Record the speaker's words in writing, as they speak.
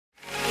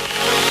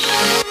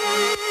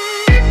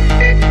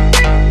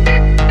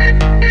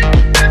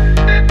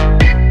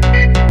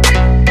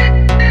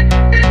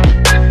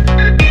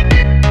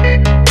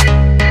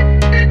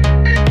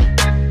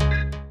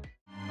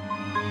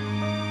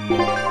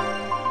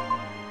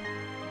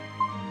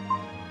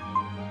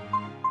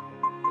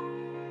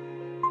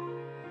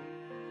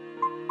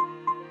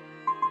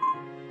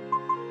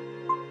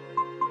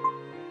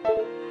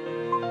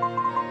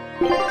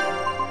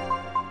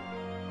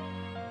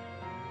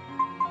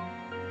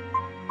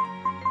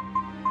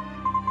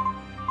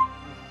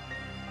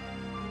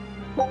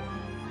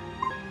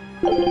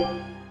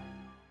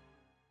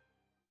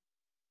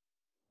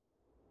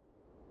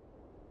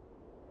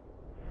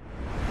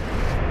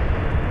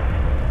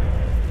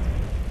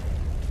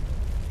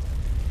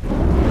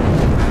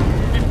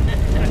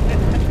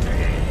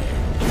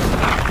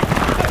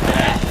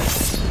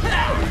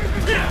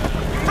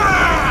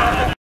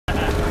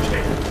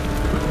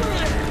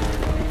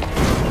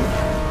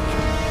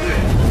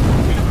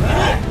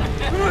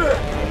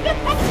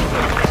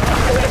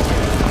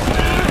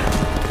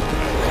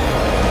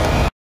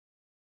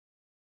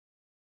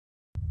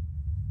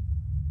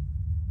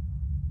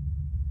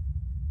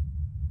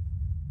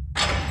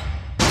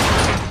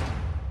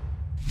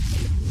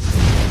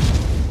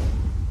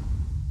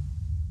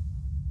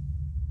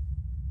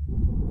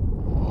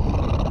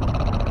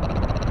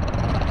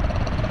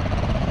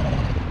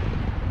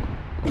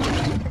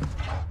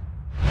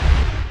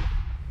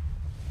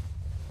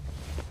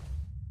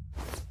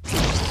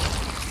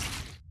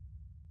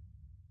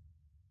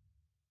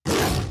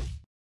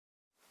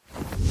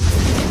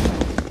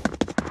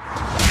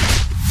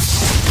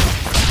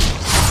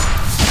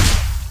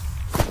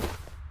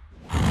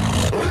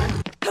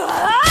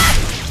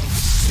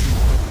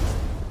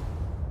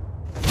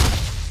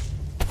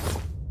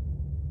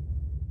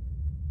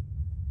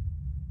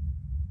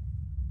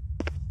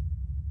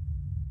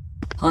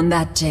On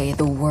that day,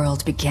 the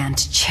world began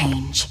to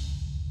change.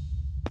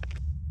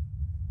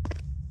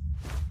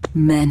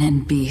 Men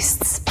and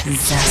beasts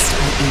possessed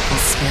by evil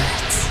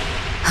spirits,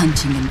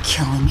 hunting and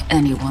killing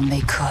anyone they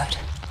could.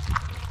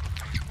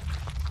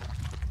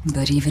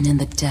 But even in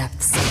the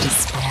depths of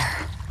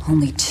despair,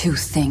 only two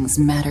things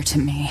matter to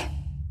me.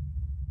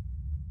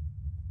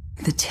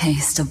 The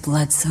taste of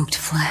blood-soaked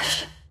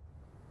flesh,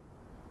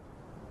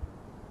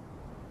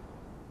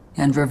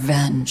 and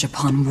revenge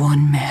upon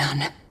one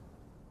man.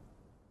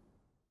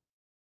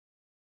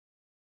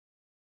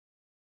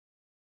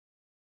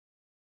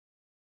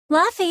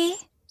 Luffy,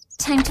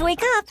 time to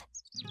wake up.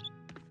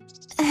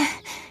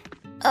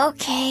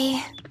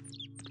 Okay.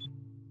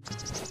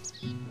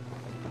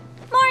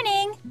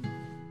 Morning.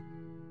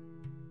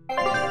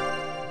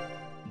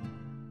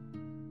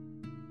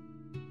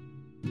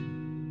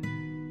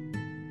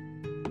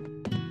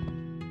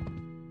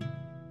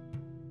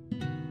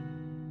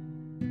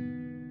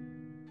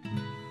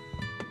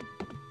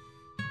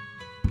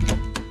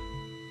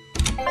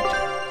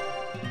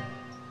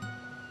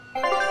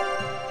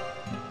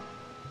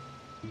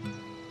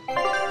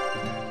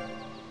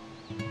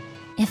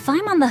 If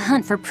I'm on the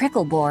hunt for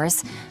prickle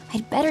boars,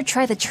 I'd better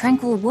try the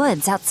tranquil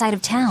woods outside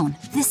of town.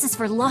 This is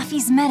for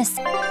Luffy's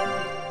medicine.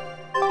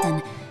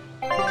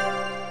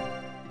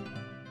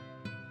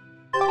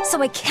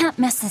 So I can't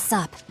mess this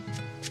up.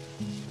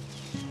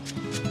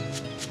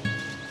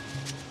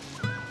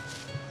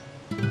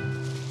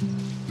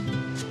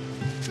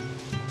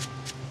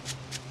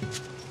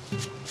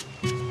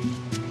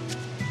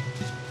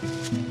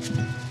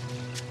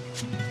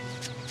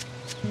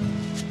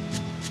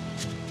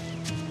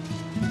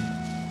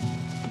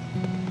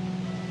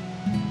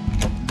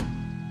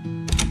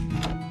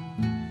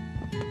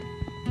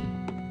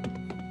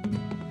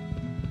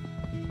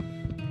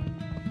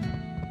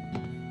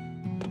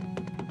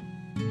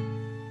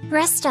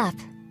 Rest up,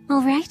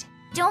 all right?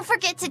 Don't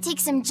forget to take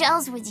some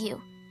gels with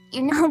you.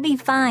 I'll be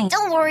fine.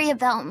 Don't worry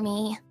about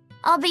me.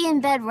 I'll be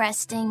in bed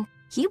resting.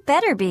 You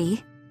better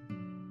be.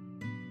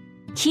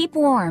 Keep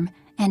warm,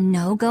 and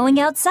no going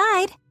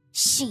outside.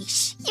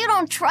 Sheesh, you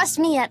don't trust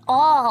me at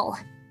all.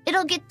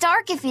 It'll get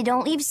dark if you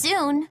don't leave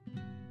soon.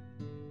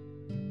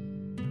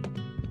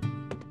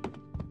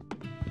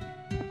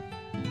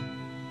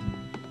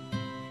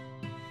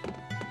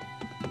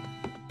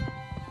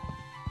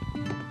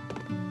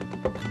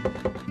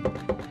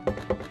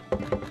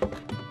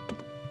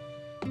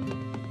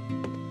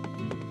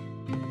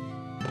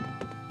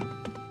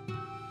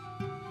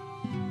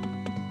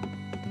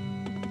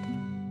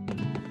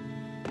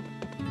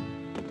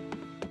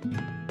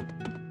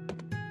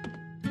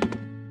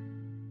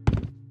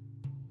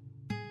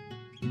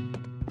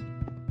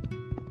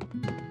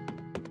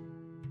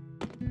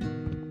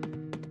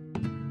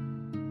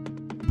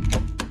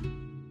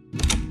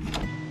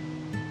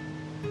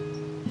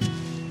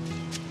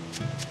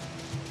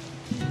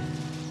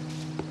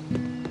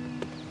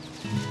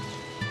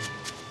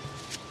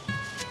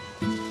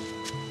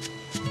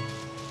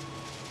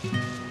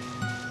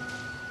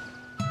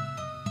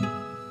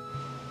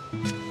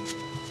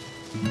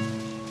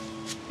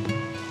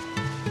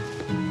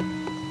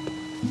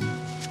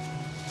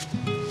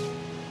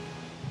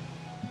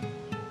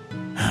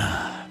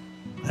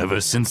 Ever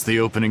since the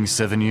opening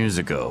 7 years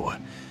ago,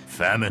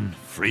 famine,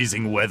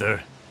 freezing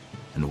weather,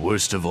 and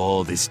worst of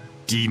all, this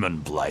demon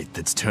blight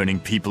that's turning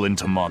people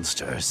into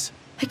monsters.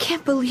 I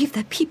can't believe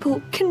that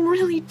people can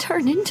really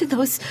turn into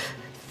those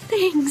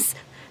things.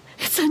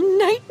 It's a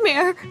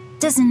nightmare.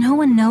 Does no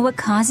one know what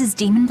causes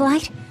demon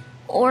blight?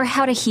 Or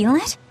how to heal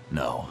it?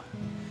 No.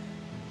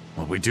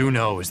 What we do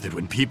know is that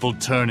when people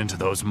turn into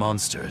those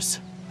monsters,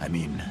 I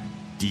mean,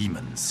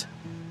 demons,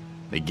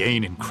 they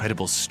gain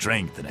incredible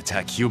strength and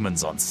attack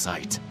humans on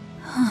sight.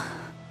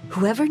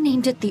 Whoever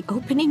named it the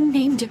opening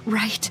named it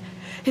right.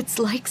 It's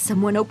like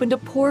someone opened a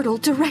portal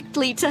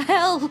directly to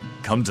hell.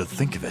 Come to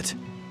think of it,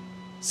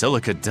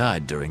 Celica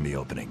died during the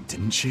opening,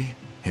 didn't she?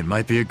 It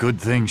might be a good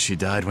thing she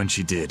died when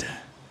she did.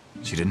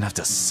 She didn't have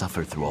to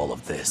suffer through all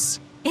of this.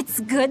 It's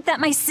good that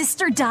my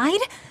sister died?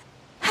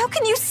 How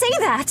can you say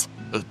that?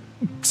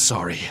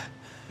 Sorry.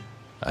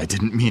 I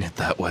didn't mean it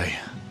that way.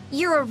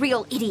 You're a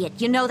real idiot,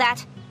 you know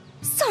that?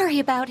 Sorry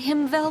about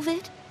him,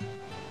 Velvet.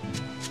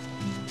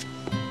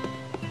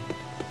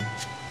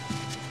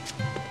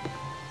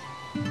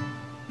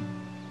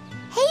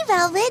 Hey,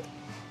 Velvet.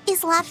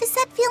 Is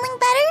Laphicet feeling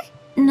better?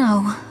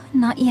 No,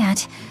 not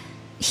yet.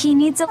 He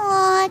needs a...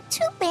 Aw,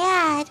 too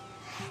bad.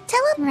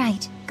 Tell him...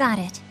 Right, got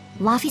it.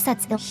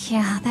 Laphicet's ill.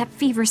 Yeah, that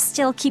fever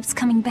still keeps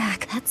coming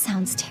back. That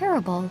sounds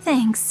terrible.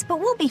 Thanks, but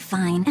we'll be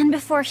fine. And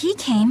before he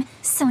came,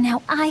 so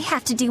now I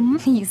have to do...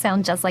 You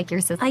sound just like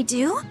your sister. I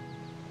do?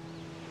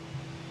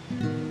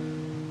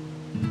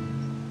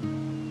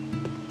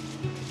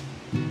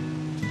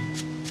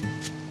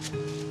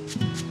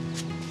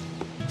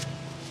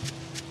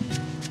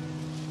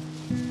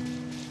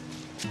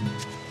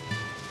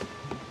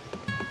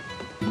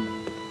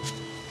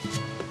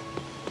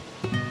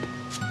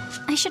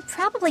 I should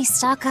probably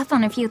stock up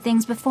on a few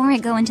things before I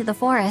go into the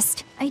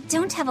forest. I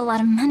don't have a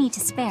lot of money to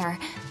spare,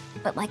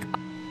 but like...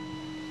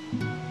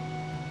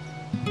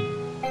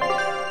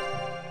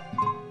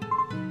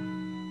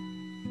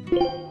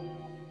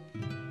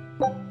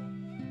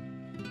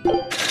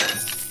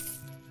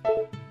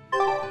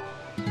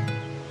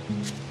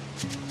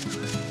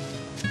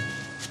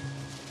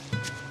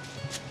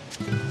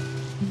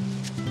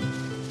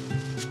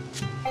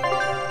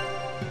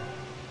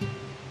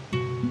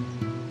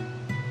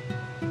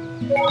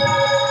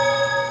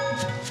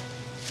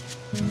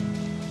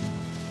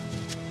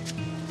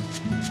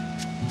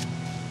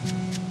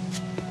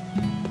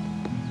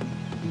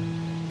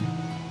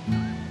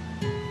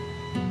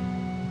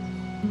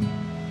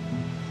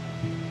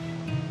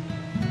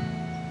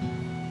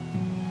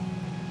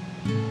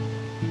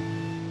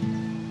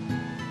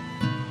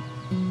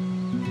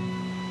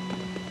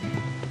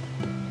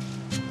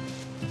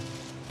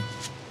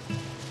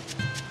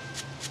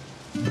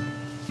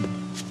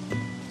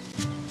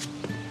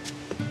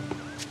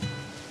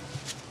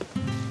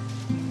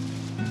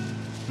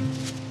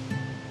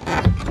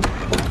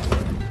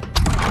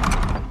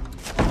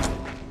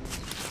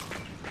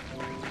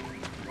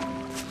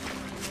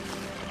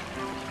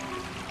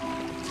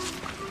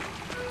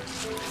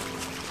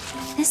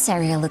 This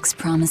area looks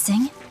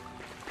promising.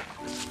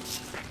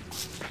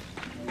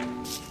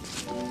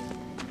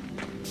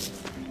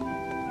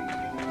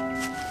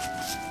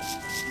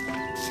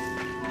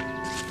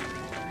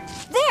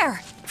 There!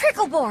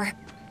 Prickle boar!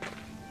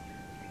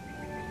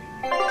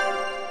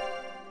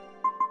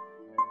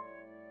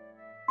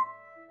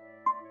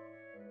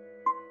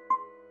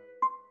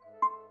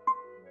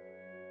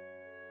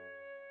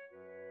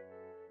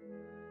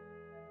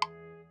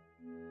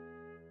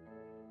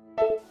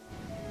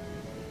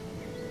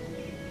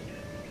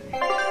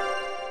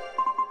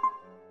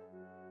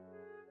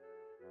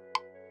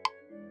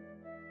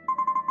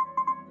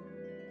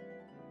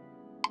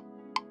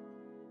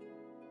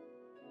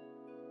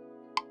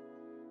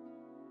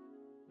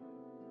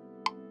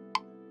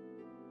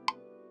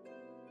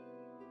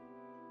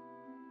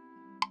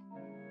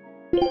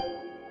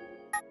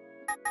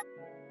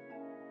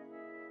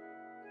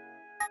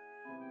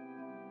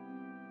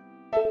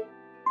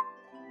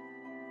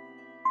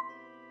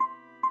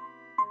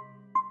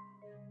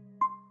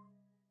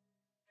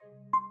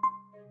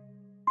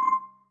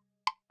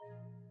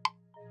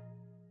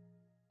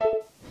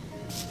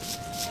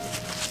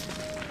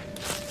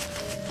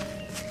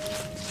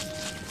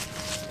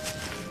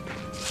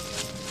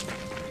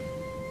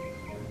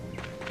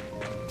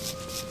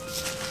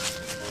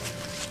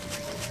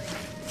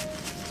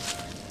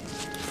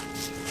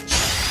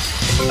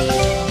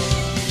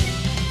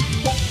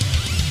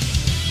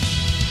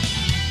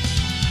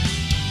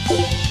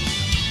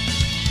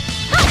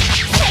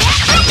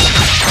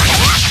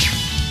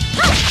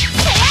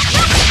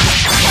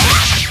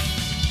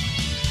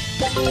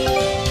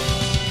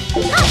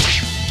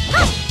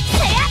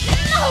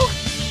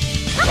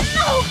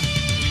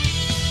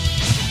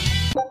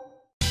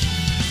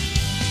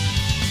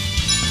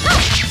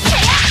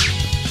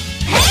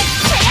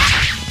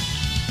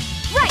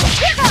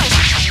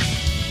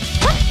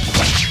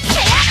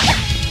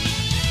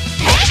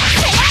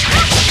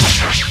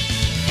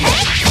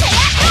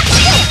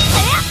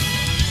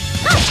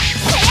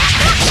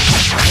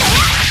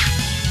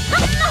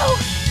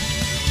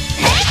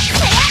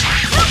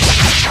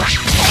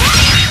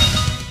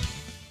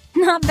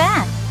 Not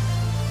bad.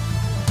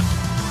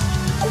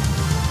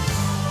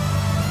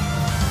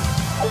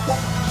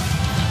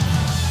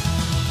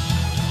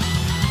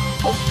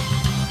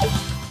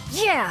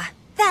 Yeah,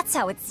 that's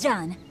how it's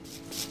done.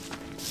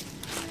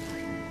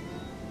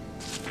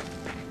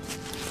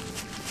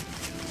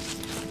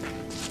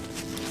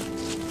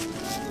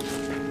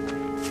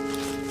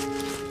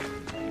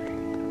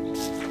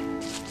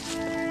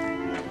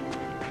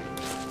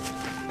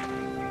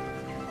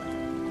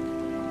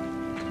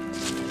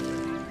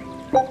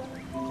 Bye.